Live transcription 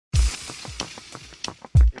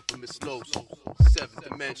explosive, seventh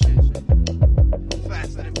dimension.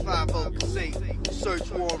 Faster than 5-0 Casate, search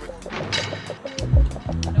warrant.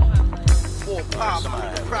 More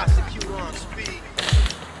powerful, prosecutor on speed.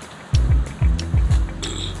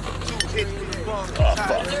 2 hits from the bomb.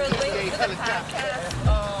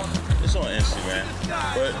 It's on Instagram,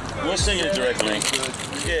 but we'll send you the direct link.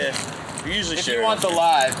 Yeah, we usually if share you it. want the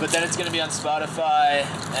live, but then it's going to be on Spotify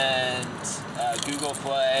and Google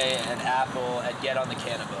Play and Apple and Get on the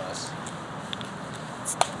Cannabus.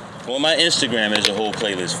 Well, my Instagram is a whole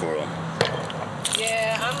playlist for them.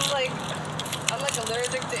 Yeah, I'm like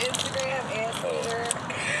allergic to Instagram and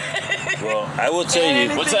Twitter. Well, I will tell And you.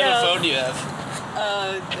 anything What type else. of phone do you have?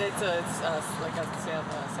 It's like a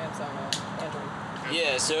Samsung Android.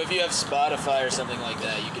 Yeah, so if you have Spotify or something like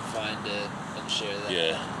that, you can find it and share that.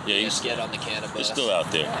 Yeah, you Just Get on the Cannabus. It's still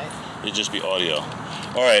out there. Right. It'll just be audio.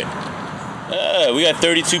 All right. We got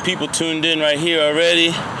 32 people tuned in right here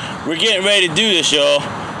already. We're getting ready to do this, y'all.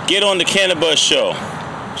 Get on the Cannabus show.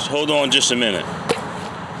 Just hold on just a minute.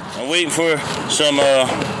 I'm waiting for some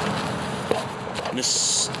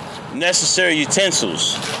necessary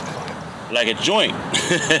utensils, like a joint.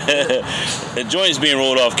 The joint's being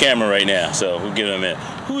rolled off camera right now, so we'll give it a minute.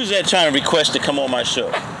 Who is that trying to request to come on my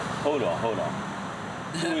show? Hold on.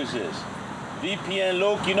 Who is this? VPN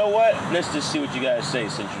Luke, you know what? Let's just see what you guys say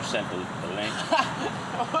since you sent the link.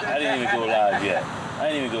 I didn't even go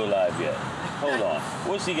live yet. Hold on.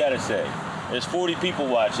 What's he got to say? There's 40 people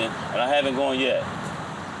watching, and I haven't gone yet.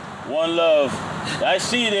 One love. I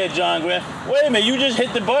see you there, John Grant. Wait a minute, you just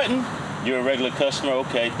hit the button? You're a regular customer?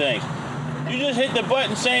 Okay, thanks. You just hit the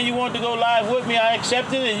button saying you want to go live with me. I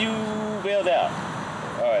accepted, and you bailed out.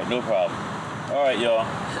 All right, no problem. All right, y'all.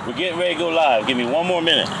 We're getting ready to go live. Give me one more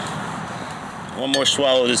minute. One more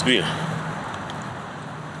swallow of this beer.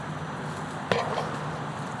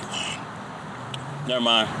 Never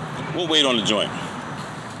mind. We'll wait on the joint.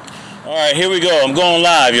 All right, here we go. I'm going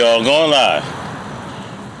live, y'all. Going live.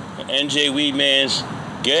 NJ Weedman's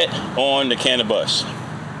Get on the Cannabus.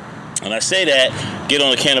 And I say that, get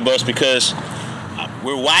on the Cannabus, because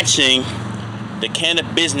we're watching the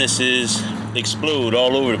cannabis businesses explode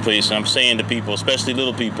all over the place. And I'm saying to people, especially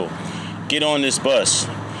little people, get on this bus.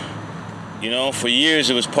 You know, for years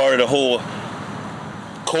it was part of the whole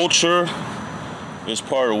culture. It was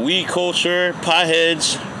part of weed culture,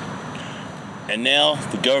 potheads. And now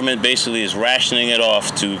the government basically is rationing it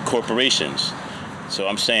off to corporations. So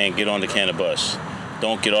I'm saying, get on the Cannabus.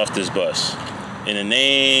 Don't get off this bus. In the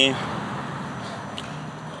name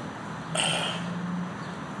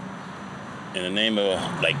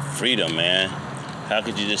of, like, freedom, man. How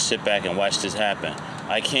could you just sit back and watch this happen?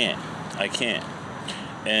 I can't.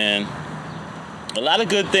 And a lot of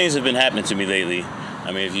good things have been happening to me lately.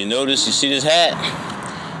 I mean, if you notice, you see this hat?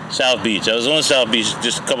 South Beach. I was on South Beach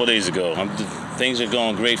just a couple days ago. Things are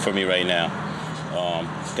going great for me right now.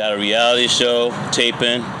 Got a reality show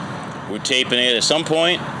taping. We're taping it. At some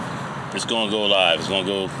point, it's going to go live. It's going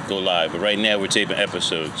to go live. But right now, we're taping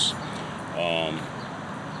episodes. And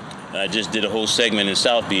I just did a whole segment in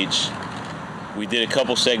South Beach. We did a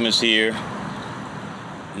couple segments here.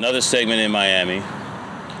 Another segment in Miami.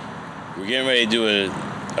 We're getting ready to do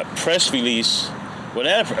a press release. Well, they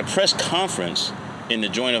had a press conference in the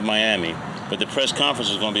joint of Miami, but the press conference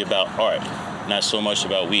is going to be about art, not so much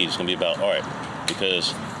about weed. It's going to be about art,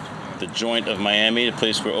 because the joint of Miami, the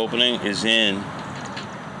place we're opening, is in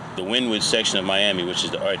the Wynwood section of Miami, which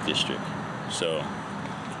is the art district. So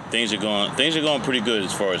things are going pretty good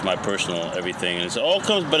as far as my personal everything, and it all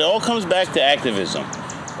comes back to activism,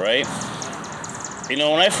 right? You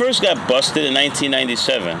know, when I first got busted in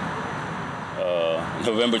 1997,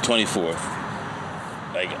 November 24th,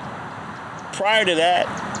 like, prior to that,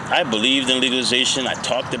 I believed in legalization. I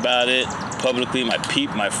talked about it publicly.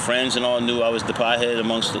 My friends and all knew I was the pothead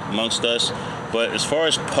amongst us. But as far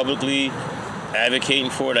as publicly advocating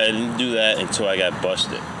for it, I didn't do that until I got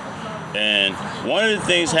busted. And one of the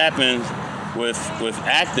things happened with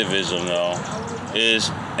activism, though, is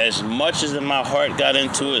as much as my heart got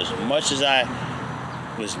into it, as much as I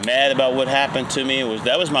was mad about what happened to me,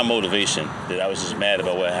 that was my motivation, that I was just mad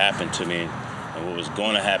about what happened to me and what was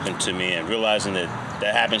going to happen to me, and realizing that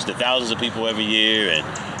happens to thousands of people every year, and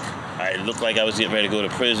I looked like I was getting ready to go to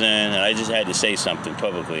prison, and I just had to say something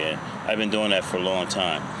publicly, and I've been doing that for a long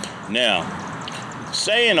time. Now,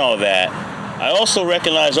 saying all that, I also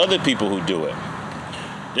recognize other people who do it.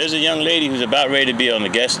 There's a young lady who's about ready to be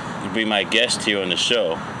my guest here on the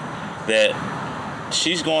show, that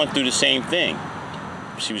she's going through the same thing.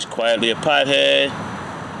 She was quietly a pothead.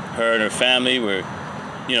 Her and her family were,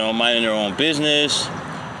 minding their own business.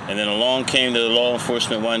 And then along came the law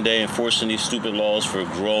enforcement one day enforcing these stupid laws for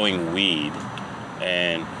growing weed,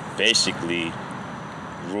 and basically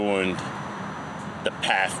ruined the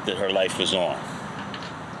path that her life was on.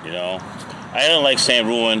 You know, I don't like saying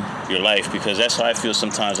ruin your life, because that's how I feel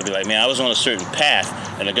sometimes. I'll be like, man, I was on a certain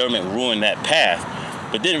path and the government ruined that path,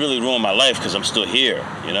 but didn't really ruin my life because I'm still here,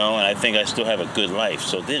 you know, and I think I still have a good life.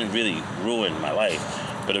 So it didn't really ruin my life,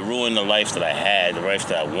 but it ruined the life that I had, the life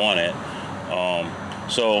that I wanted.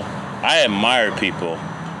 So I admire people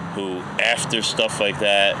who, after stuff like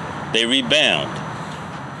that, they rebound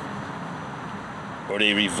or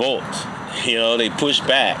they revolt. You know, they push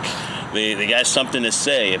back. They got something to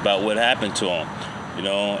say about what happened to them, you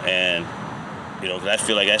know, and, you know, 'cause I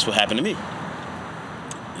feel like that's what happened to me.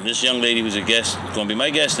 And this young lady who's going to be my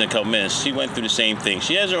guest in a couple minutes, she went through the same thing.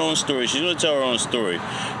 She has her own story. She's going to tell her own story.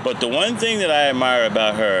 But the one thing that I admire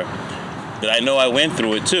about her, that I know I went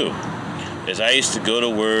through it too, is I used to go to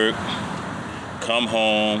work, come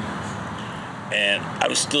home, and I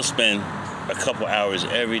would still spend a couple hours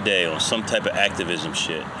every day on some type of activism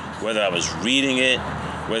shit. Whether I was reading it,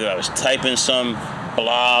 whether I was typing some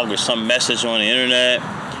blog or some message on the internet,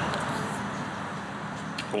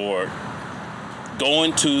 or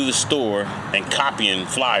going to the store and copying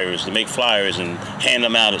flyers to make flyers and hand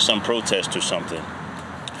them out at some protest or something.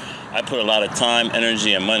 I put a lot of time,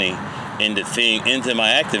 energy, and money into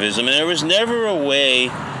my activism, and there was never a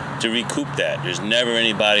way to recoup that. There's never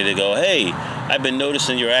anybody to go, hey, I've been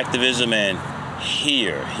noticing your activism, and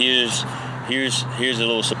here's a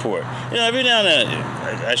little support. You know, every now and then,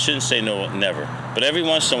 I shouldn't say no, never, but every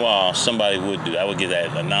once in a while, somebody would do. I would get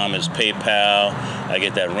that anonymous PayPal. I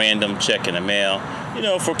get that random check in the mail, you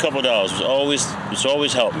know, for a couple of dollars. It's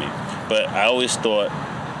always helped me. But I always thought,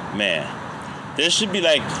 man, there should be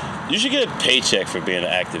like, you should get a paycheck for being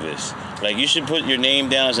an activist. Like, you should put your name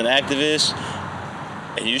down as an activist,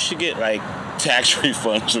 and you should get like tax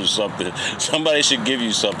refunds or something. Somebody should give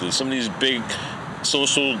you something. Some of these big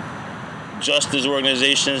social justice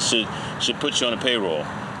organizations should put you on a payroll.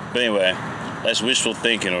 But anyway, that's wishful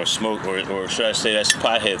thinking, or smoke, or should I say that's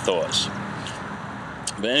pothead thoughts.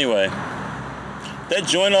 But anyway, that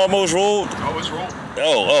joint almost rolled. Always roll.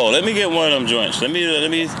 Oh, let me get one of them joints. Let me,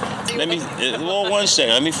 well, 1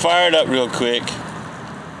 second. Let me fire it up real quick.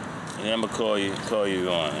 And then I'm gonna call you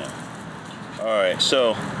on here. All right,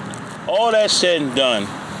 so all that said and done,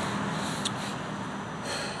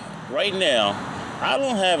 right now, I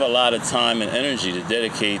don't have a lot of time and energy to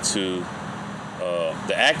dedicate to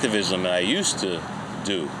the activism that I used to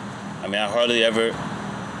do. I mean, I hardly ever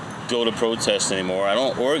go to protests anymore. I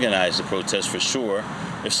don't organize the protests for sure.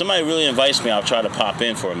 If somebody really invites me, I'll try to pop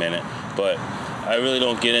in for a minute, but I really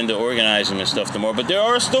don't get into organizing and stuff anymore. But there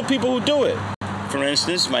are still people who do it. For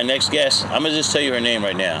instance, my next guest, I'm gonna just tell you her name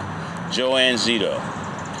right now, Joann Zito.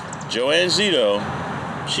 Joann Zito,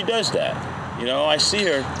 she does that. You know, I see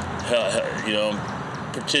her, you know,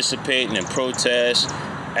 participating in protests,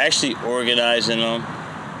 actually organizing them,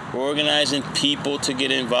 organizing people to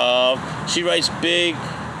get involved. She writes big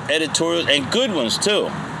editorials, and good ones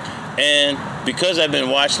too. And because I've been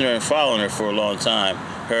watching her and following her for a long time,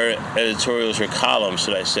 her editorials, her columns,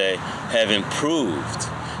 should I say, have improved.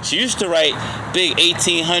 She used to write big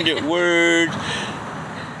 1,800 word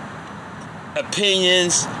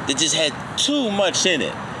opinions that just had too much in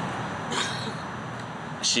it.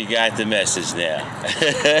 She got the message now.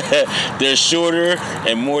 They're shorter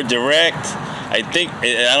and more direct. I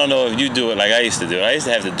don't know if you do it like I used to do it. I used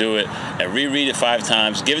to have to do it and reread it 5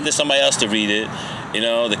 times, give it to somebody else to read it, you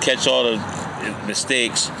know, to catch all the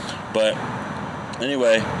mistakes. But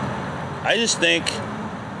anyway, I just think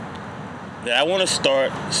that I want to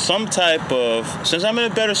start some type of, since I'm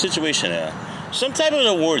in a better situation now, some type of an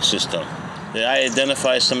award system that I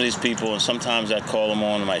identify some of these people, and sometimes I call them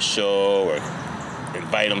on my show or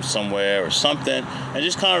invite them somewhere or something, and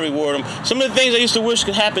just kind of reward them. Some of the things I used to wish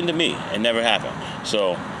could happen to me and never happened.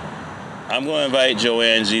 So I'm going to invite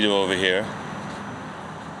Joann Zito over here.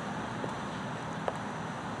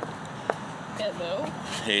 Hello.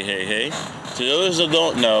 Hey. To those who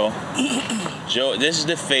don't know, this is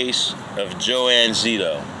the face of Joann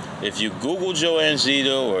Zito. If you Google Joann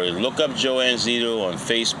Zito or look up Joann Zito on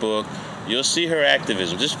Facebook, you'll see her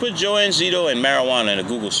activism. Just put Joann Zito and marijuana in a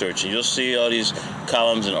Google search, and you'll see all these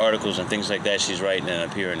columns and articles and things like that she's writing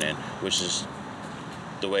and appearing in, which is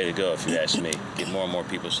the way to go, if you ask me. Get more and more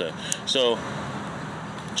people to. So,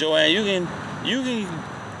 Joann, you can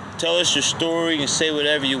tell us your story and say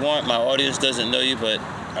whatever you want. My audience doesn't know you, but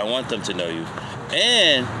I want them to know you.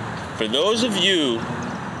 And for those of you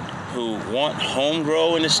who want home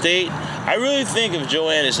grow in the state, I really think of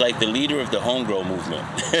Joann as like the leader of the homegrown movement.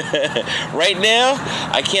 Right now,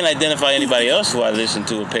 I can't identify anybody else who I listen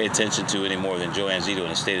to or pay attention to any more than Joann Zito in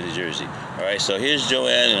the state of New Jersey. All right, so here's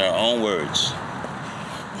Joann in her own words.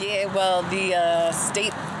 Yeah, well, the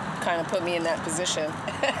state kind of put me in that position.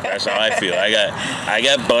 That's how I feel. I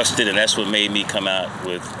got busted, and that's what made me come out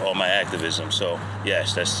with all my activism. So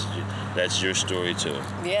yes, that's your story too.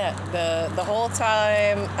 Yeah, the whole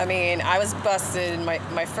time. I mean, I was busted. My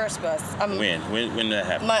first bust. When did that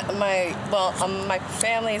happen? My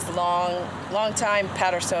family's long time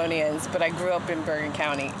Pattersonians, but I grew up in Bergen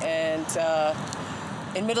County, and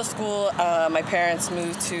in middle school, my parents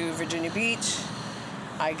moved to Virginia Beach.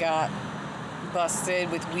 I got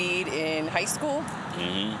busted with weed in high school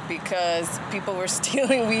because people were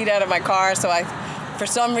stealing weed out of my car, so I for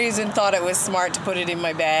some reason thought it was smart to put it in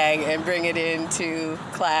my bag and bring it into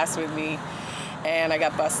class with me, and I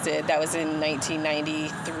got busted. That was in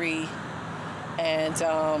 1993, and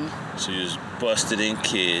so you was busted in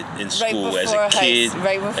school right as a kid,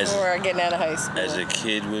 right before getting out of high school, as a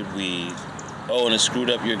kid with weed. Oh, and it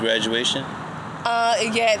screwed up your graduation?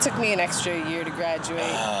 Yeah, it took me an extra year to graduate,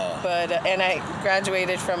 but and I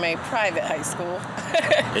graduated from a private high school.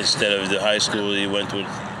 Instead of the high school you went to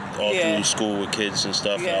all through school with kids and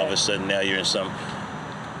stuff, and all of a sudden now you're in some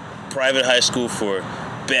private high school for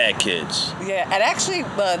bad kids. Yeah, and actually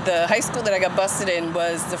the high school that I got busted in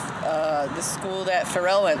was the school that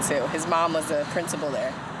Pharrell went to. His mom was a principal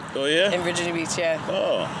there. Oh yeah? In Virginia Beach, yeah.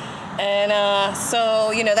 Oh. And so,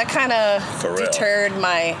 you know, that kind of deterred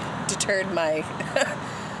my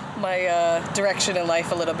my direction in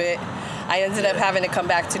life a little bit. I ended up having to come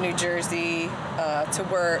back to New Jersey to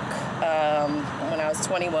work when I was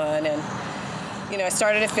 21, and you know, I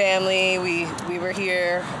started a family. We were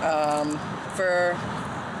here for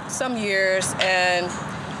some years, and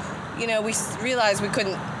you know, we realized we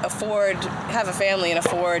couldn't have a family and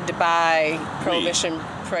afford to buy prohibition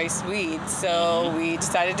price weed, so we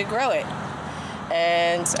decided to grow it.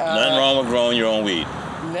 And nothing wrong with growing your own weed.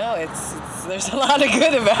 No, it's there's a lot of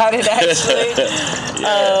good about it, actually.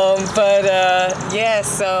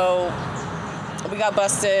 So we got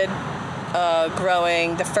busted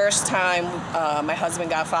growing. The first time my husband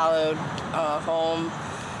got followed home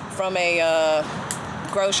from a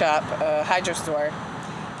grow shop, a hydro store.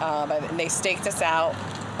 And they staked us out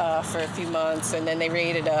for a few months, and then they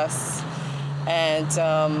raided us. And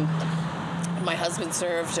my husband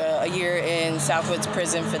served a year in Southwoods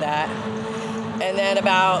Prison for that. And then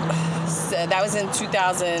that was in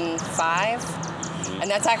 2005. And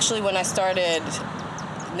that's actually when I started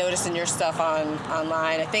noticing your stuff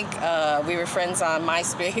online. I think we were friends on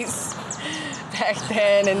MySpace back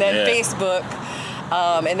then, and then Facebook.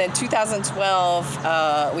 And then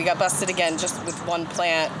 2012, we got busted again just with one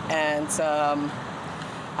plant, and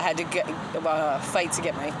I had to fight to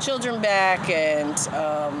get my children back, and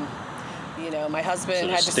you know, my husband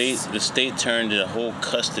the state turned a whole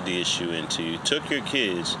custody issue into you. Took your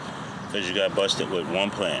kids because you got busted with one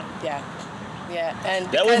plant. Yeah, and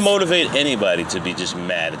that would motivate anybody to be just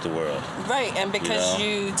mad at the world. Right, and because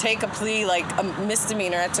you take a plea like a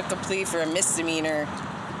misdemeanor. I took a plea for a misdemeanor.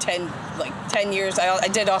 10 years. I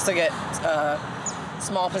did also get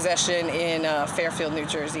small possession in Fairfield, New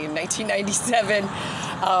Jersey in 1997.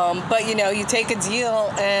 But you know, you take a deal,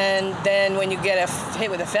 and then when you get hit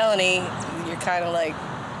with a felony, you're kind of like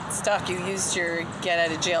stuck. You used your get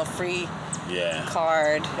out of jail free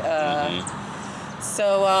card.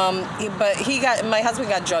 So, but my husband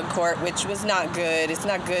got drug court, which was not good. It's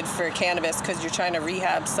not good for cannabis because you're trying to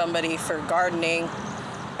rehab somebody for gardening,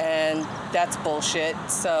 and that's bullshit.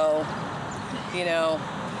 So, you know,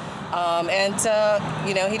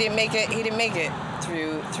 you know, he didn't make it. He didn't make it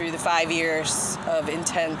through the 5 years of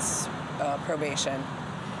intense probation.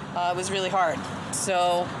 It was really hard.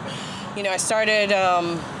 So, you know, I started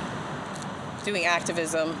doing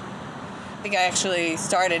activism. I think I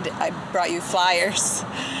brought you flyers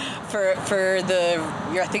for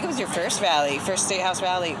I think it was your first State House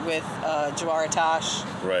rally with Jawar Tosh.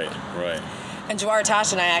 Right. And Jawar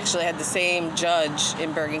Tosh and I actually had the same judge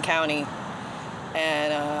in Bergen County.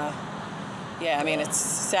 And I mean, it's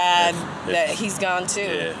sad that he's gone too.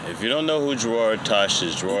 Yeah, if you don't know who Jawar Tosh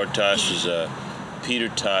is Peter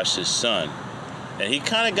Tosh's son. And he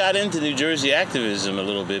kind of got into New Jersey activism a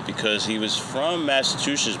little bit because he was from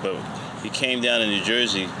Massachusetts, but he came down to New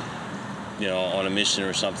Jersey, you know, on a mission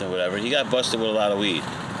or something, whatever. He got busted with a lot of weed.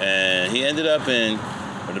 And he ended up in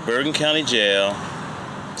the Bergen County jail,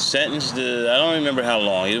 sentenced to, I don't remember how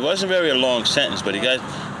long. It wasn't very a long sentence, but it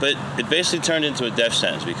basically turned into a death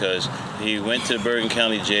sentence because he went to the Bergen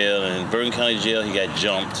County jail, and in Bergen County jail he got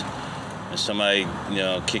jumped. and somebody,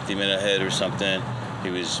 kicked him in the head or something. He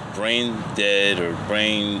was brain dead or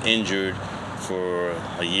brain injured for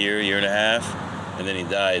a year and a half, and then he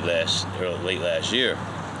died late last year.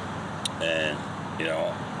 And,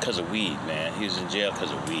 because of weed, man. He was in jail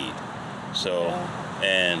because of weed. So,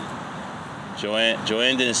 and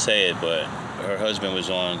Joann didn't say it, but her husband was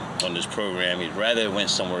on this program. He'd rather have went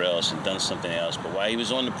somewhere else and done something else. But while he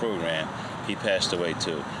was on the program, he passed away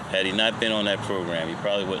too. Had he not been on that program, he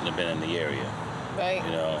probably wouldn't have been in the area. Right.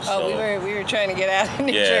 So, we were trying to get out of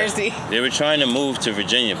New Jersey. They were trying to move to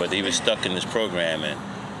Virginia, but he was stuck in this program, and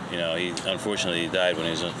he unfortunately died when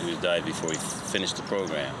he died before he finished the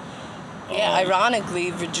program. Yeah, ironically,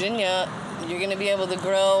 Virginia, you're going to be able to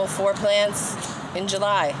grow 4 plants in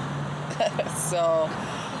July. So,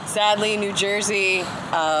 sadly, New Jersey,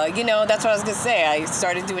 that's what I was going to say. I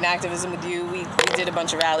started doing activism with you. We did a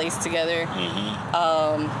bunch of rallies together.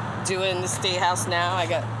 Mm-hmm. Doing the State House now. I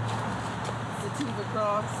got Sativa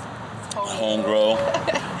Cross. Homegrow.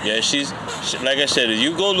 Yeah, she's like I said, if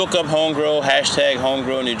you go look up Homegrow,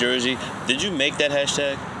 #Homegrow New Jersey, did you make that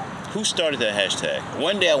hashtag? Who started that hashtag?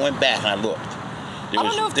 One day I went back and I looked. I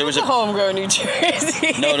don't know if there was a Homegrow New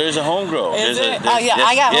Jersey. No, there's a Homegrow.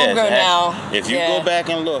 I got Homegrow now. If you go back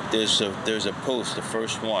and look, there's a post, the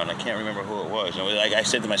first one. I can't remember who it was. Like I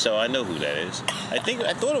said to myself, I know who that is. I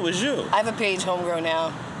thought it was you. I have a page, Homegrow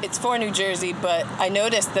Now. It's for New Jersey, but I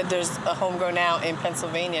noticed that there's a Homegrow Now in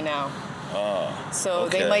Pennsylvania now. Oh. So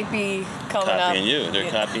okay. they might be coming copying up. you. They're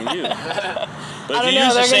copying you. But I don't if you know.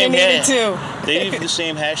 use They're the same going to need it too. They use the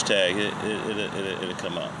same hashtag. It'll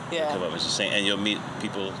come up. Yeah. It'll come up. It's the same, and you'll meet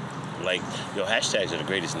people like hashtags are the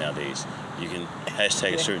greatest nowadays. You can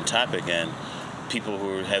hashtag a certain topic, and people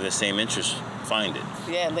who have the same interest find it.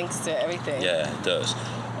 Yeah, it links to everything. Yeah, it does.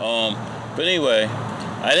 But anyway,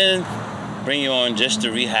 I didn't bring you on just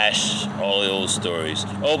to rehash all the old stories.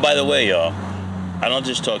 Oh, by the way, y'all, I don't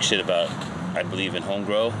just talk shit about I believe in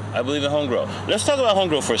Homegrow. I believe in Homegrow. Let's talk about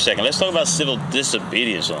Homegrow for a second. Let's talk about civil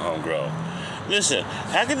disobedience on Homegrow. Listen,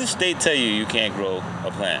 how can the state tell you can't grow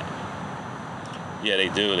a plant? Yeah, they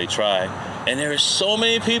do. They try. And there are so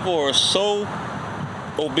many people who are so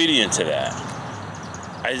obedient to that.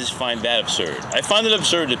 I just find that absurd. I find it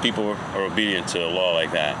absurd that people are obedient to a law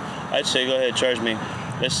like that. I'd say, go ahead, charge me.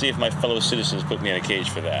 Let's see if my fellow citizens put me in a cage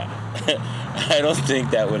for that. I don't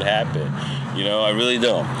think that would happen. I really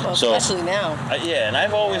don't. Well, especially now. And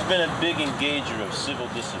I've always been a big engager of civil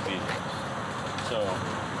disobedience. So,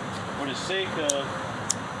 for the sake of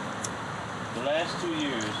the last 2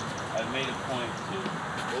 years, I've made a point to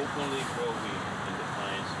openly grow weed in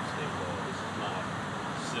defiance of state law. This is my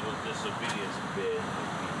civil disobedience bed of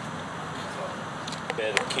weed.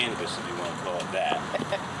 Bed of cannabis, if you want to call it that.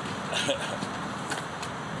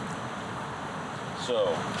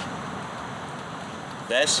 So,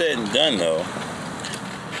 that said and done, though,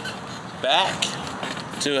 back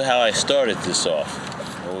to how I started this off.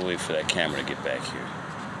 We'll wait for that camera to get back here.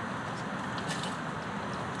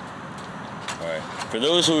 All right. For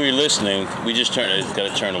those who are listening, we just got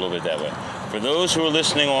to turn a little bit that way. For those who are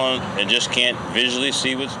listening on and just can't visually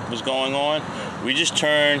see what's going on, we just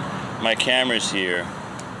turned my cameras here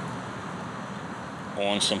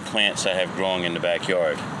on some plants I have growing in the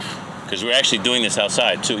backyard. Because we're actually doing this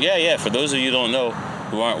outside too. Yeah. For those of you who don't know,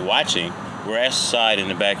 who aren't watching, we're outside in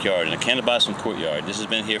the backyard in the Cannabus courtyard. This has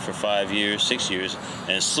been here for 5 years, 6 years,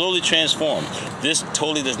 and it's slowly transformed. This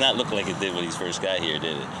totally does not look like it did when he first got here,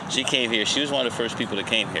 did it? She came here. She was one of the first people that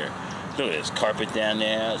came here. Look at this carpet down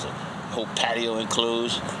there. There's a whole patio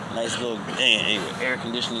enclosed. Nice little air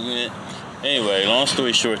conditioning unit. Anyway, long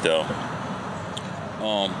story short though,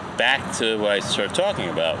 back to what I started talking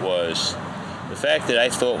about was the fact that I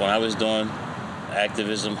thought when I was doing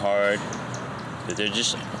activism hard, that there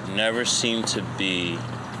just never seemed to be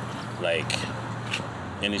like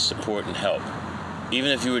any support and help.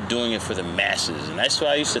 Even if you were doing it for the masses. And that's why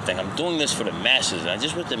I used to think, I'm doing this for the masses. And I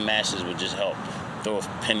just wish the masses would just help throw a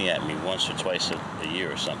penny at me once or twice a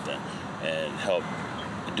year or something and help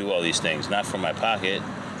do all these things. Not from my pocket,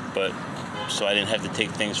 but so I didn't have to take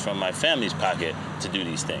things from my family's pocket to do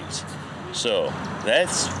these things. So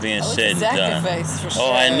that's being said and done. For sure.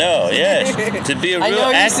 Oh, I know. Yes, to be a real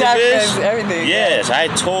activist. Everything. Yes, I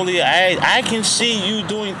totally. I can see you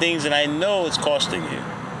doing things, and I know it's costing you.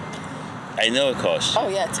 I know it costs you. Oh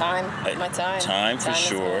yeah, time. My time. Time for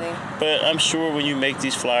sure. But I'm sure when you make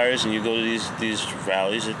these flyers and you go to these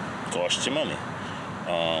rallies, it costs you money.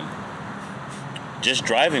 Just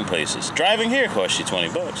driving places. Driving here costs you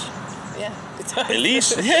 $20. Yeah. At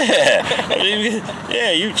least, yeah.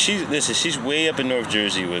 She's way up in North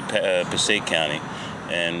Jersey with Passaic County,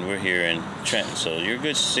 and we're here in Trenton. So you're a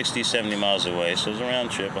good 60, 70 miles away. So it's a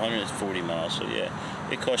round trip, 140 miles. So yeah,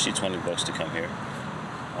 it costs you $20 to come here.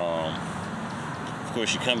 Of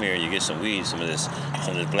course, you come here and you get some weed, some of this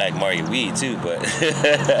black market weed too. But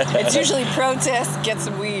it's usually protest, get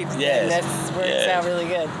some weed. Yes. And that's works out really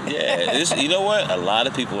good. Yeah, you know what? A lot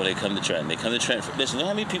of people when they come to Trenton, listen, you know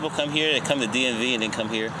how many people come here? They come to DMV and then come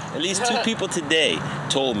here. At least 2 people today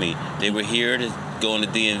told me they were here to go into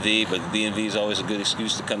DMV, but the DMV is always a good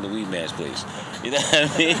excuse to come to Weed Man's place. You know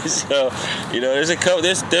what I mean? So, you know,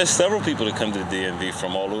 there's several people that come to the DMV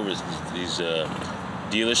from all over these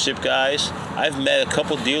dealership guys. I've met a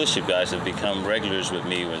couple dealership guys that have become regulars with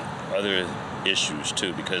me with other issues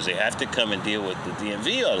too, because they have to come and deal with the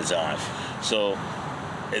DMV all the time. So,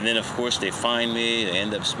 and then of course they find me, they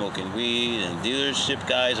end up smoking weed, and dealership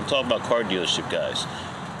guys, I'm talking about car dealership guys.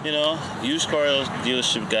 You know, used car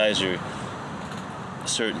dealership guys are a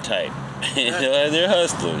certain type. You know, they're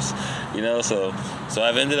hustlers. You know, so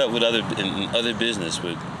I've ended up with other business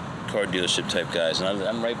with car dealership type guys, and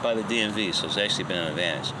I'm right by the DMV, so it's actually been an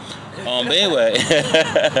advantage. But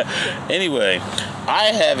anyway,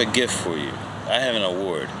 I have a gift for you. I have an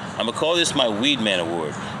award. I'm gonna call this my Weed Man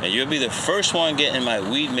Award, and you'll be the first one getting my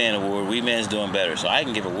Weed Man Award. Weed Man's doing better, so I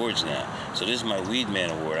can give awards now. So this is my Weed Man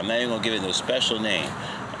Award. I'm not even gonna give it no special name.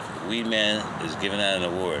 Weed Man is giving out an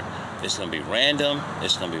award. It's going to be random,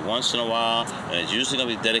 it's going to be once in a while, and it's usually going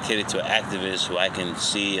to be dedicated to an activist who I can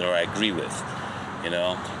see or I agree with. You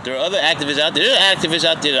know, there are other activists out there. There are activists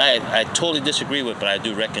out there that I totally disagree with, but I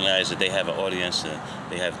do recognize that they have an audience and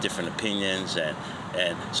they have different opinions, and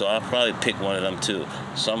so I'll probably pick one of them too.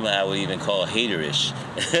 Some I would even call haterish.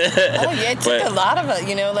 Oh yeah, it took a lot of it.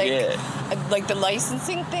 You know, like the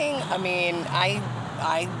licensing thing. I mean, I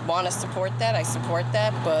want to support that. I support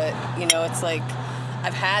that, but you know, it's like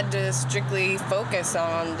I've had to strictly focus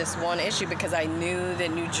on this one issue because I knew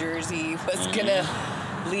that New Jersey was gonna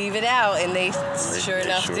leave it out, and they sure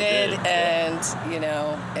enough did. And you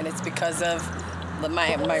know, and it's because of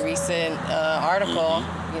my recent article.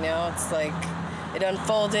 You know, it's like it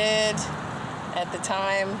unfolded at the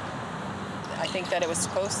time I think that it was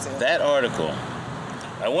supposed to. That article,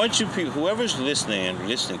 I want you people, whoever's listening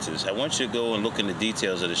to this, I want you to go and look in the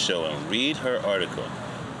details of the show and read her article.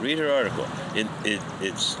 Read her article.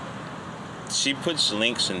 It's she puts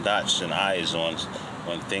links and dots and eyes on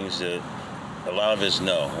things that a lot of us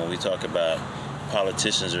know when we talk about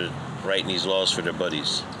politicians are writing these laws for their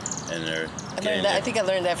buddies, and they're. I think I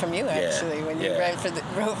learned that from you actually when you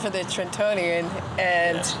wrote for the Trentonian.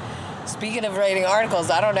 And speaking of writing articles,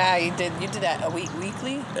 I don't know how you did. You did that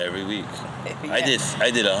weekly? Every week. I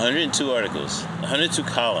did 102 articles, 102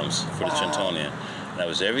 columns for the Trentonian. And that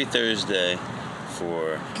was every Thursday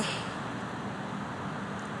for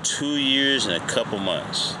 2 years and a couple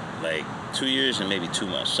months, like 2 years and maybe 2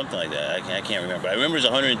 months, something like that. I can't remember. I remember it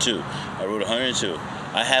was 102. I wrote 102.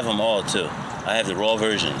 I have them all too. I have the raw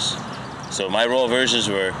versions. So my raw versions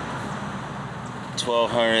were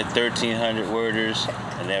 1,200, 1,300 worders,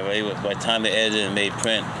 and by the time they edited and made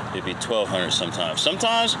print, it'd be 1,200 sometimes.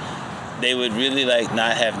 Sometimes they would really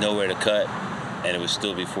not have nowhere to cut, and it would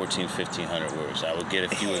still be 1,400, 1,500 words. I would get a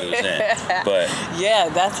few of those in. But yeah,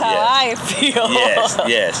 that's how I feel.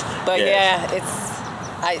 Yes. But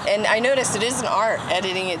I noticed it is an art,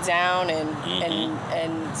 editing it down, and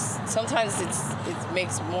sometimes it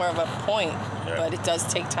makes more of a point, but it does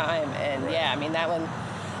take time. And I mean that one,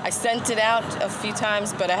 I sent it out a few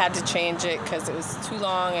times, but I had to change it because it was too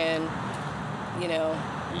long, and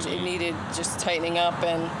it needed just tightening up.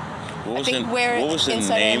 And I think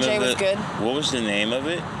Inside NJ was good. What was the name of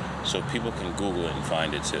it? So people can Google it and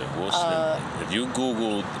find it too. If you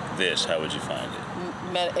Googled this, how would you find it?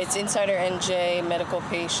 It's Insider NJ, medical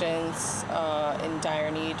patients in dire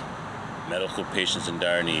need. Medical patients in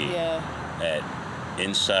dire need. Yeah. At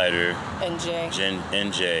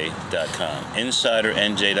InsiderNJ.com.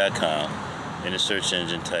 InsiderNJ.com. In the search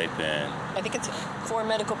engine, type in. I think it's for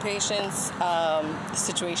medical patients. The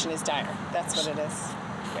situation is dire. That's what it is.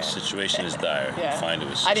 Yeah. Situation is dire. Yeah. Find it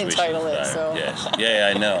with I didn't title it, so. Yes.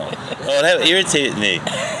 Yeah, I know. Oh, that irritated me.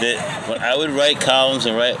 That when I would write columns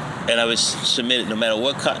and I would submit it, no matter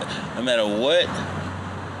what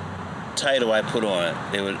title I put on it,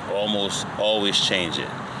 they would almost always change it.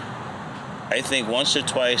 I think once or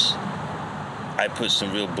twice I put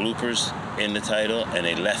some real bloopers in the title, and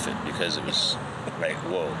they left it because it was like,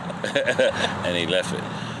 whoa. And they left it.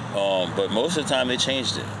 But most of the time they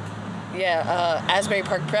changed it. Yeah, Asbury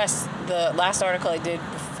Park Press, the last article I did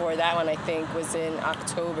before that one, I think, was in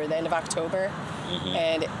October, the end of October.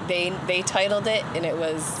 And they titled it, and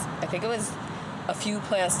I think it was A Few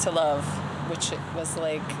Plants to Love, which was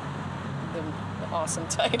like the awesome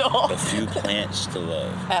title. A few plants to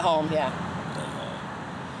love. At home, yeah.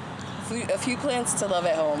 A few plants to love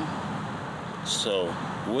at home. So,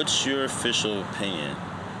 what's your official opinion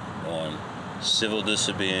on civil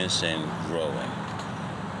disobedience and growing?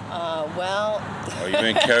 Well... Are you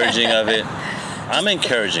encouraging of it? I'm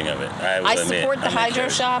encouraging of it, I support the hydro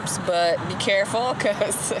shops, but be careful,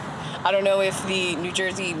 because I don't know if the New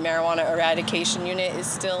Jersey Marijuana Eradication Unit is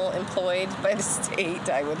still employed by the state.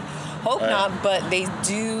 I would hope not, but they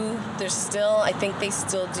do. I think they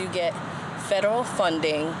still do get federal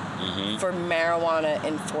funding for marijuana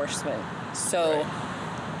enforcement. So,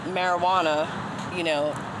 marijuana,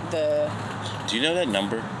 Do you know that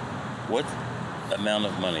number? What amount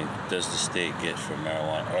of money does the state get for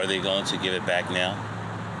marijuana? Are they going to give it back now?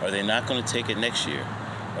 Are they not going to take it next year?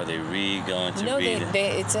 Are they going to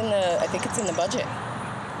it's in the. I think it's in the budget.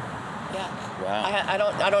 Yeah. Wow. I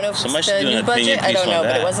don't know if Somebody it's the new budget. I don't know,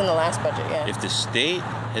 but it was in the last budget. Yeah. If the state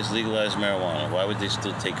has legalized marijuana, why would they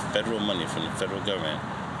still take federal money from the federal government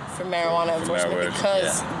for marijuana enforcement?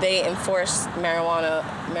 Because they enforce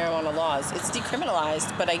marijuana laws. It's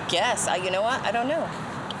decriminalized, but I guess you know what? I don't know.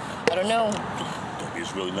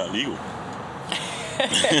 It's really not legal.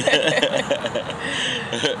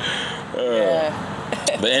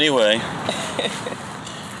 But anyway,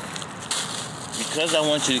 because I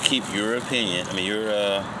want you to keep your opinion,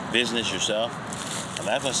 your business yourself, I'm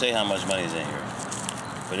not going to say how much money's in here,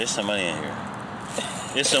 but there's some money in here.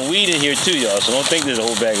 There's some weed in here too, y'all, so don't think there's a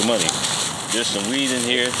whole bag of money. There's some weed in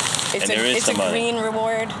here, and there is some money. It's a green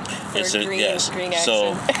reward for green action.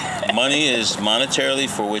 So money is monetarily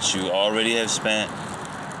for what you already have spent,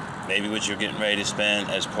 maybe what you're getting ready to spend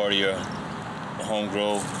as part of your home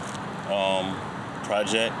grow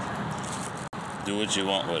project. Do what you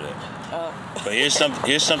want with it. But here's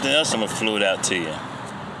something else I'm gonna float out to you.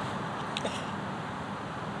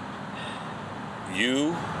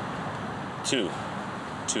 You two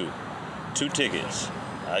tickets.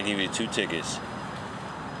 I'll give you 2 tickets.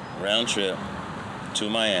 Round trip to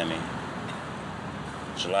Miami,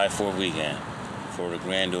 July 4th weekend for the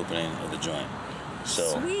grand opening of the joint.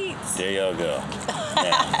 So sweet. There y'all go.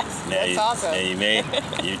 That's awesome.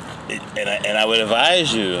 And I would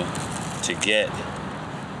advise you to get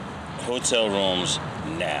hotel rooms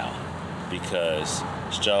now, because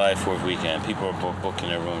it's July 4th weekend. People are booking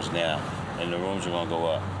their rooms now, and the rooms are gonna go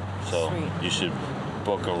up. So sweet. You should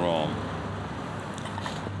book a room.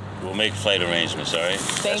 We'll make flight arrangements, all right?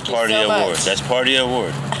 Thank That's you part so of the much. award. That's part of the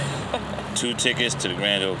award. 2 tickets to the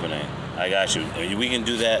grand opening. I got you. We can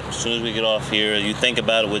do that as soon as we get off here. You think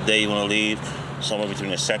about it, what day you want to leave, somewhere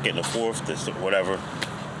between the 2nd and the 4th, whatever,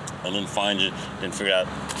 and then find your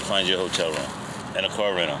hotel room and a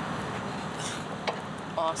car rental.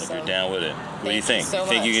 Awesome. If you're down with it. What do you think? So you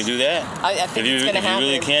think you can do that? I think it's going to happen. If you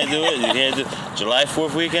really can't do it, you can't do July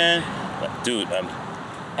 4th weekend? Dude, boom,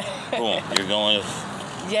 you're going to...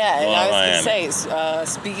 Yeah, and I was going to say,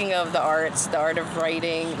 speaking of the art of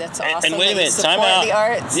writing, that's awesome. And wait a minute, time out. The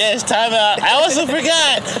arts. Yes, time out. I also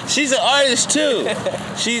forgot. She's an artist too.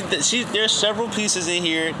 There's several pieces in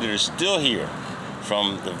here that are still here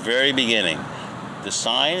from the very beginning. The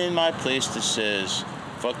sign in my place that says,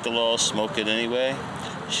 "Fuck the law, smoke it anyway."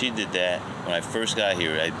 She did that when I first got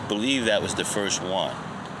here. I believe that was the first one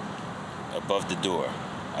above the door.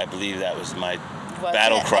 I believe that was my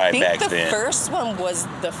battle cry back then. The first one was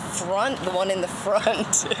the one in the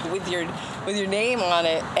front with your name on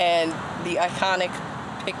it and the iconic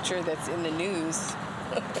picture that's in the news.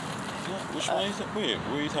 Which one is it? What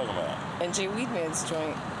are you talking about? NJ Weedman's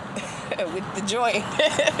joint. With the joint.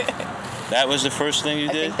 That was the first thing you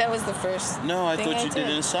did? I think that was the first. No, I thought you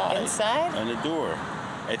did inside. Inside? On the door.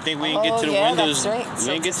 I think we didn't get to the windows. That's right. We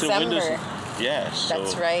didn't get to the windows. Yes, so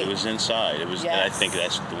that's right. It was inside. It was, yes. And I think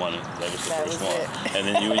that's the one. That was the first one. It. And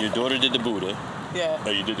then you and your daughter did the Buddha. Yeah.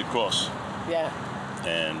 Or you did the cross. Yeah.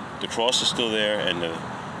 And the cross is still there, and the.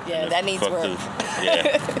 Yeah, and that needs work.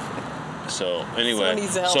 Yeah. So anyway,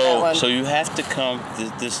 needs to help that one. So you have to come.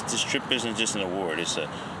 This trip isn't just an award; it's a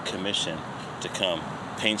commission to come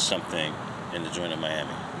paint something in the joint of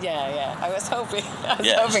Miami. Yeah. I was hoping.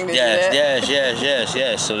 Hoping to do that.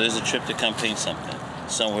 Yes. So there's a trip to come paint something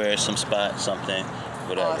somewhere, some spot, something,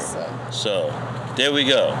 whatever. Awesome. So there we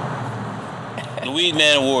go. The Weed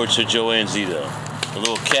Man Awards for Joann Zito. A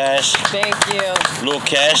little cash. Thank you. A little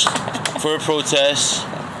cash for a protest.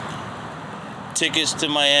 Tickets to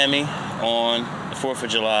Miami on the 4th of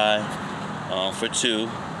July for 2.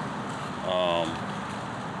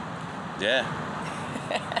 Yeah.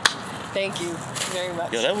 Thank you very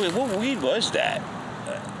much. Yo, what weed was that?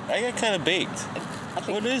 I got kind of baked. I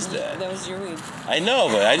think What is that? That was your weed. I know,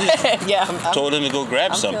 but I just Yeah, I'm told him to go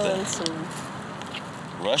grab I'm something. feeling some.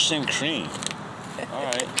 Russian cream.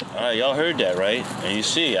 All right, y'all heard that, right? And you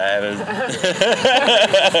see, I have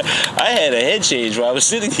I had a head change while I was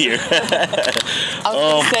sitting here. I was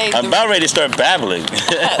gonna say I'm about ready to start babbling.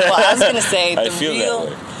 well, I was gonna say I feel that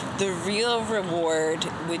way. the real reward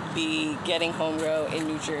would be getting homegrown in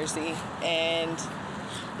New Jersey, and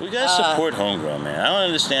We gotta support homegrown, man. I don't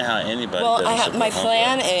understand how anybody doesn't support my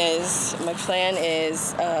plan homegrown.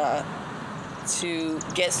 is to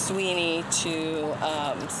get Sweeney to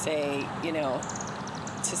say, to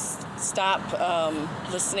stop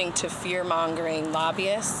listening to fear-mongering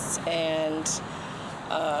lobbyists and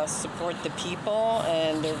support the people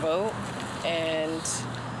and their vote, and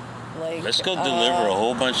Let's go deliver a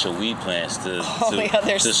whole bunch of weed plants to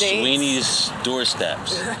Sweeney's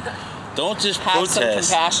doorsteps. Don't just have some protest.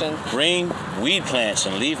 compassion. Bring weed plants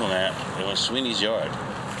and leave them on Sweeney's yard.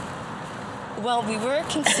 Well, we were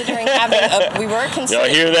considering having Y'all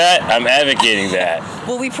hear that? I'm advocating that.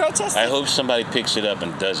 Well, we protested. I hope somebody picks it up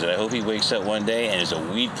and does it. I hope he wakes up one day and there's a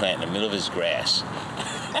weed plant in the middle of his grass.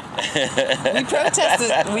 We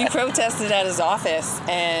protested at his office,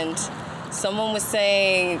 and someone was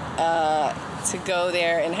saying to go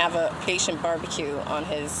there and have a patient barbecue on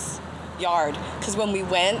his yard. Because when we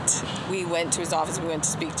went to his office. We went to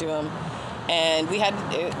speak to him, and we had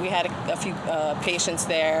a few patients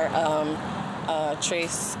there.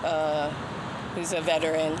 Trace, who's a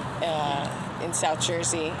veteran in South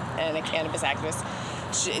Jersey and a cannabis activist.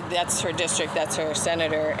 That's her district. That's her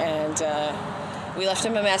senator, and we left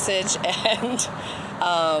him a message, and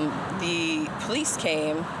the police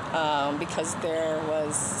came because there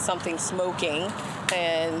was something smoking,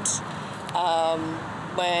 and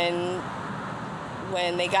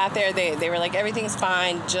when they got there, they were like, everything's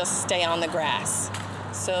fine, just stay on the grass.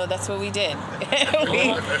 So that's what we did.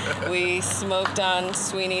 we smoked on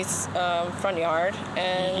Sweeney's front yard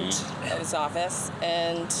and of his office,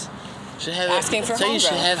 and asking for homegrown. You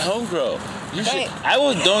should have homegrown. Right. I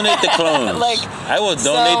will donate the clones. I will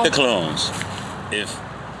donate the clones if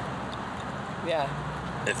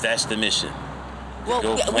that's the mission.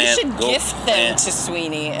 Well, we should gift them to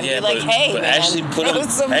Sweeney and be like, hey, but man, actually put them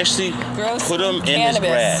in his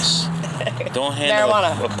grass. Don't hand them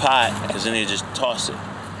a pot, because then they just toss it.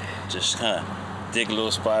 Just kind of dig a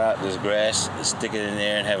little spot out this grass and stick it in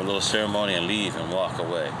there and have a little ceremony and leave and walk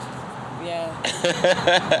away. Yeah.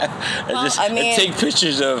 and take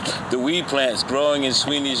pictures of the weed plants growing in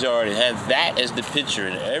Sweeney's yard and have that as the picture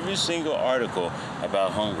in every single article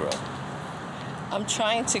about homegrown. I'm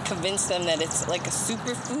trying to convince them that it's like a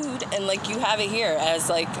superfood, and like you have it here as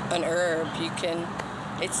like an herb.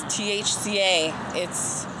 It's THCA,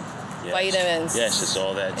 it's vitamins. Yes, it's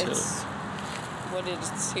all that too. It's what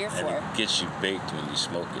it's here and for. It gets you baked when you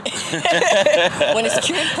smoke it. When it's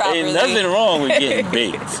cured properly. Ain't nothing wrong with getting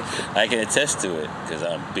baked. I can attest to it because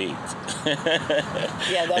I'm baked.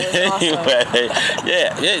 Yeah, that was awesome. Anyway,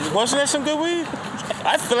 yeah. Wasn't that some good weed?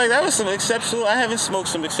 I feel like that was some exceptional. I haven't smoked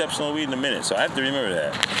some exceptional weed in a minute, so I have to remember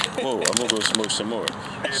that. Whoa, I'm gonna go smoke some more.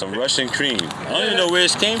 Some Russian cream. I don't even know where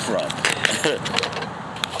this came from.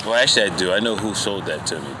 Well, actually, I do. I know who sold that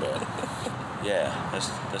to me, but yeah,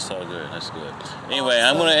 that's all good. That's good. Anyway,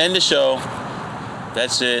 I'm gonna end the show.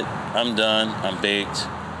 That's it. I'm done. I'm baked.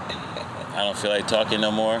 I don't feel like talking no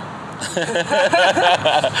more.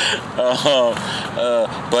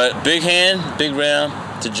 But big round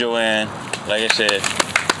to Joann. Like I said,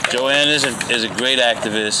 Joann is a great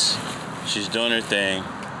activist. She's doing her thing.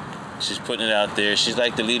 She's putting it out there. She's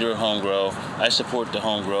like the leader of homegrown. I support the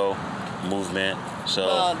homegrown movement. So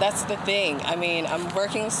well, that's the thing. I mean, I've been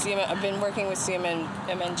working with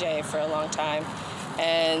CMNJ for a long time,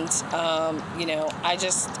 and I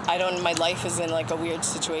don't. My life is in like a weird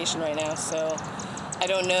situation right now, so I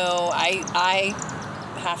don't know. I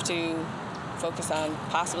have to focus on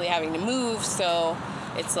possibly having to move, so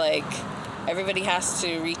it's like everybody has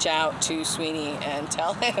to reach out to Sweeney and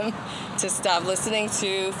tell him to stop listening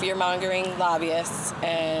to fear-mongering lobbyists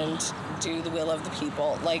and do the will of the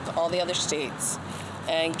people, like all the other states,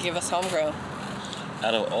 and give us homegrown.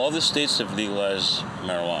 Out of all the states that have legalized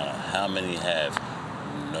marijuana, how many have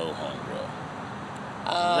no homegrown?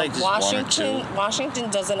 Like Washington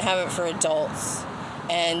doesn't have it for adults.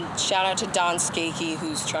 And shout out to Don Skakey,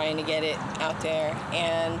 who's trying to get it out there.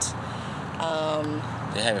 And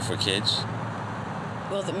they have it for kids?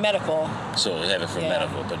 Well, the medical. So they have it for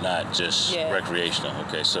medical, but not just recreational.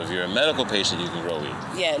 Okay, so if you're a medical patient, you can grow weed.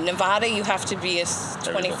 Yeah, Nevada, you have to be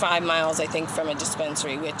 25 miles, I think, from a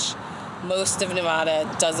dispensary, which most of Nevada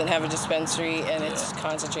doesn't have a dispensary, and it's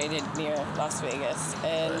concentrated near Las Vegas.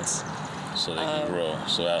 And So they can grow.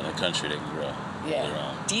 So out in the country they can grow.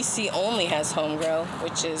 Yeah. DC only has home grow,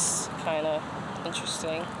 which is kind of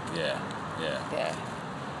interesting. Yeah. Yeah.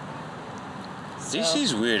 So,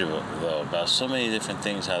 DC's weird about so many different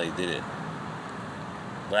things how they did it.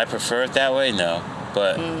 Would I prefer it that way? No.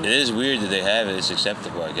 But it is weird that they have it. It's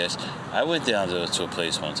acceptable, I guess. I went down to a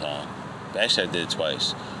place one time. Actually, I did it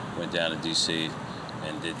twice. Went down to DC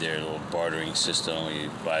and did their little bartering system where you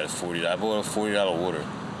buy I bought a $40 water.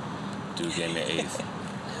 Dude gave me an eighth.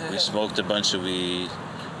 We smoked a bunch of weed.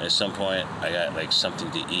 And at some point, I got like something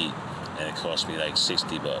to eat. And it cost me like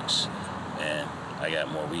 $60. And I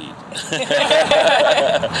got more weed.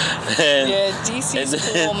 Yeah, DC's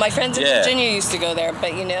cool. My friends in Virginia used to go there,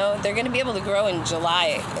 but they're going to be able to grow in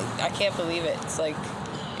July. I can't believe it. It's like,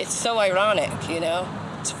 it's so ironic,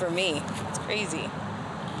 It's for me. It's crazy.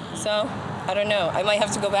 So, I don't know. I might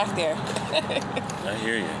have to go back there. I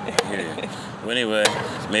hear you. Well, anyway,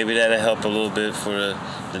 maybe that'll help a little bit for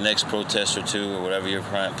the next protest or two or whatever you're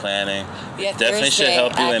planning. Yeah, definitely Thursday, should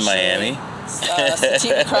help you actually, in Miami.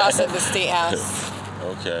 Sativa Cross at the State House.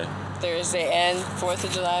 Okay. Thursday and 4th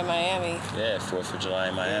of July in Miami. Yeah, 4th of July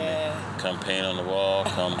in Miami. Yeah. Come paint on the wall.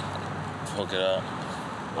 Come hook it up.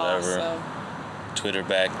 Whatever. Awesome. Twitter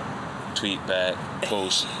back, tweet back,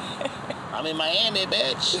 post. I'm in Miami,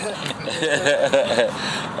 bitch.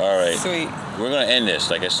 All right. Sweet. We're going to end this.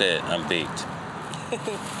 Like I said, I'm baked.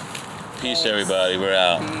 Peace, everybody. We're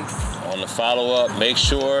out. Peace. On the follow-up, make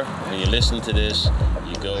sure when you listen to this,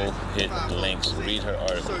 you go hit the links, read her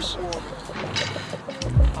articles.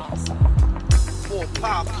 Awesome. More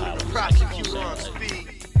powerful to prosecute on speed.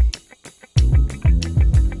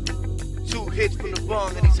 2 hits from the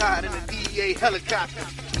bong and he's hiding in a DEA helicopter.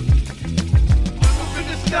 Up in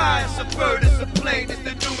the sky, it's a bird, it's a plane, it's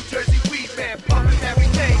the New Jersey weed man, pumping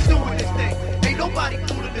everything, doing his thing. Ain't nobody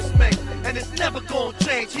fooling this man, and it's never gonna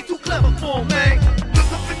change. He too clever for him, man.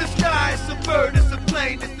 Look up in the sky, it's a bird, it's a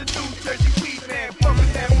plane, it's the New Jersey weed man,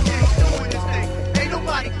 pumping everything, doing his thing. Ain't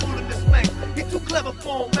nobody fooling this man. He too clever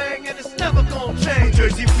for him, man, and it's never gonna change. New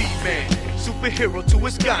Jersey weed man, superhero to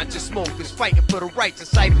his ganja smokers, fighting for the rights of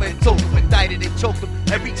cipher and token. Indicted and choked him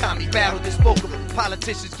every time he battled and spoke him.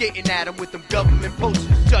 Politicians getting at him with them government posters.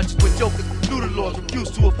 Judges were jokers, knew the laws,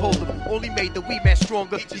 refused to uphold them. Only made the weed man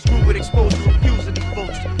stronger. He grew with exposure, refusing these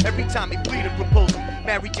vultures. Every time he pleaded proposal.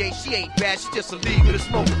 Mary Jane, she ain't bad, she just a legal to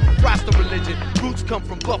smoke. Rasta religion, roots come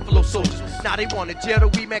from Buffalo soldiers. Now they want to jail the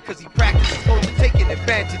weed man cause he practices culture, taking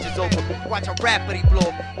advantages over. Watch how rapid he blow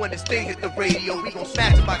up. When this thing hit the radio, we gon'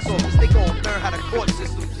 smash the box office. They gon' learn how the court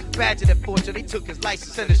system badger that fortune. They took his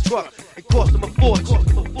license and his truck. It cost him a fortune.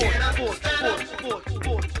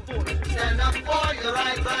 Stand up for your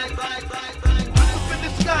right. Up in the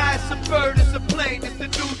sky, it's a bird, it's a plane, it's the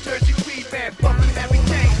New Jersey weed man, pumping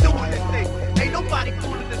everything, doing his thing. Ain't nobody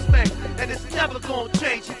fooling this man, and it's never gonna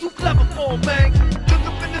change. He's too clever for him, man. Look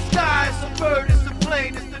up in the sky, it's a bird, it's a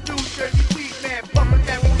plane, it's the New Jersey weed man, pumping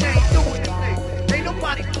everything, doing his thing. Ain't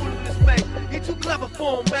nobody fooling this man. He's too clever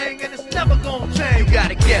for him, man, and it's never gonna change. You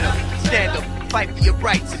gotta get him, stand up, fight for your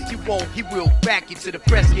rights. If you won't, he will back you to the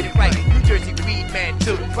press, get it right. New Jersey weed man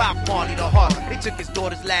till the Bob Marley the heart. They took his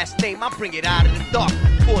daughter's last name, I bring it out of the dark.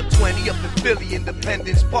 420 up in Philly,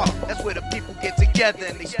 Independence Park. That's where the people get together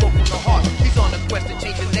and they smoke from the heart. He's on a quest to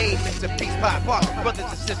change the name into Peace Pie Park. Brothers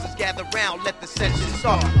and sisters gather round, let the session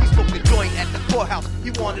start. He smoked a joint at the courthouse,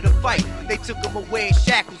 he wanted to fight. They took him away in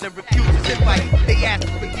shackles and refused his invite. They asked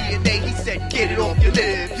him for DNA, he said, get it off your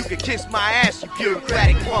lips. You can kiss my ass, you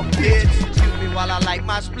bureaucratic punk bitch. Excuse me while I light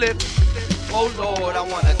my split. Oh Lord, I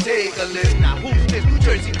wanna take a list. Now who's this? New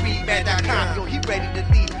Jersey weedman.com. Yo, he ready to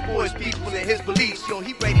lead for his people and his beliefs. Yo,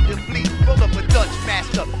 he ready to bleed. Roll up a Dutch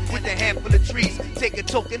mask up with a handful of trees. Take a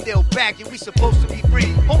token, they'll back you. We supposed to be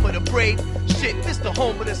free. Home of the brave. Shit, this the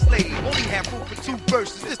home of the slave. Only have room for 2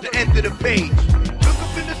 verses. This the end of the page. Look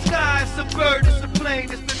up in the sky, it's a bird, it's a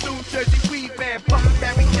plane. It's the New Jersey weedman, pumping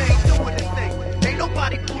everything, doing his thing. Ain't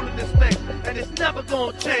nobody fooling this thing, and it's never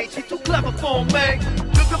gonna change. He's too clever for him, man.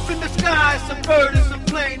 Look up in the sky, it's a bird, it's a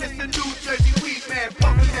plane. It's the New Jersey weed man,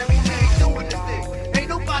 pumping everything, doing his thing. Ain't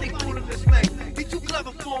nobody fooling this man. He's too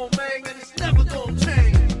clever for him, man, and it's never gonna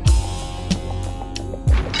change.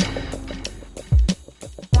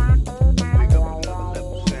 Wake up another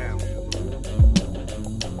level sound.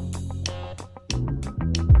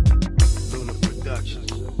 Lunar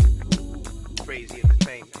Productions, Crazy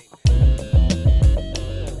Entertainment,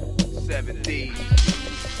 7D.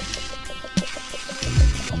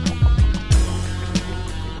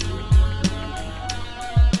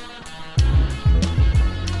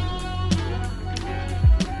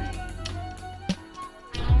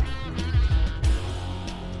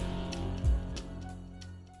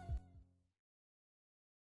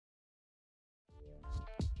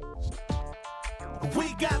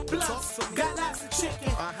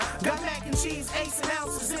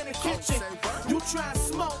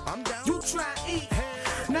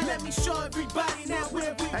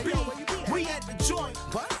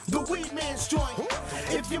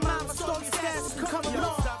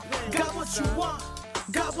 what you want,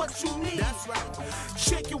 got what you need. That's right.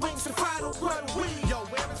 Shake your wings to fry the world weed. Yo,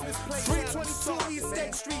 where is this place? 322 East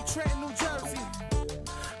State Street, Trenton, New Jersey.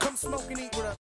 Come smoke and eat with us.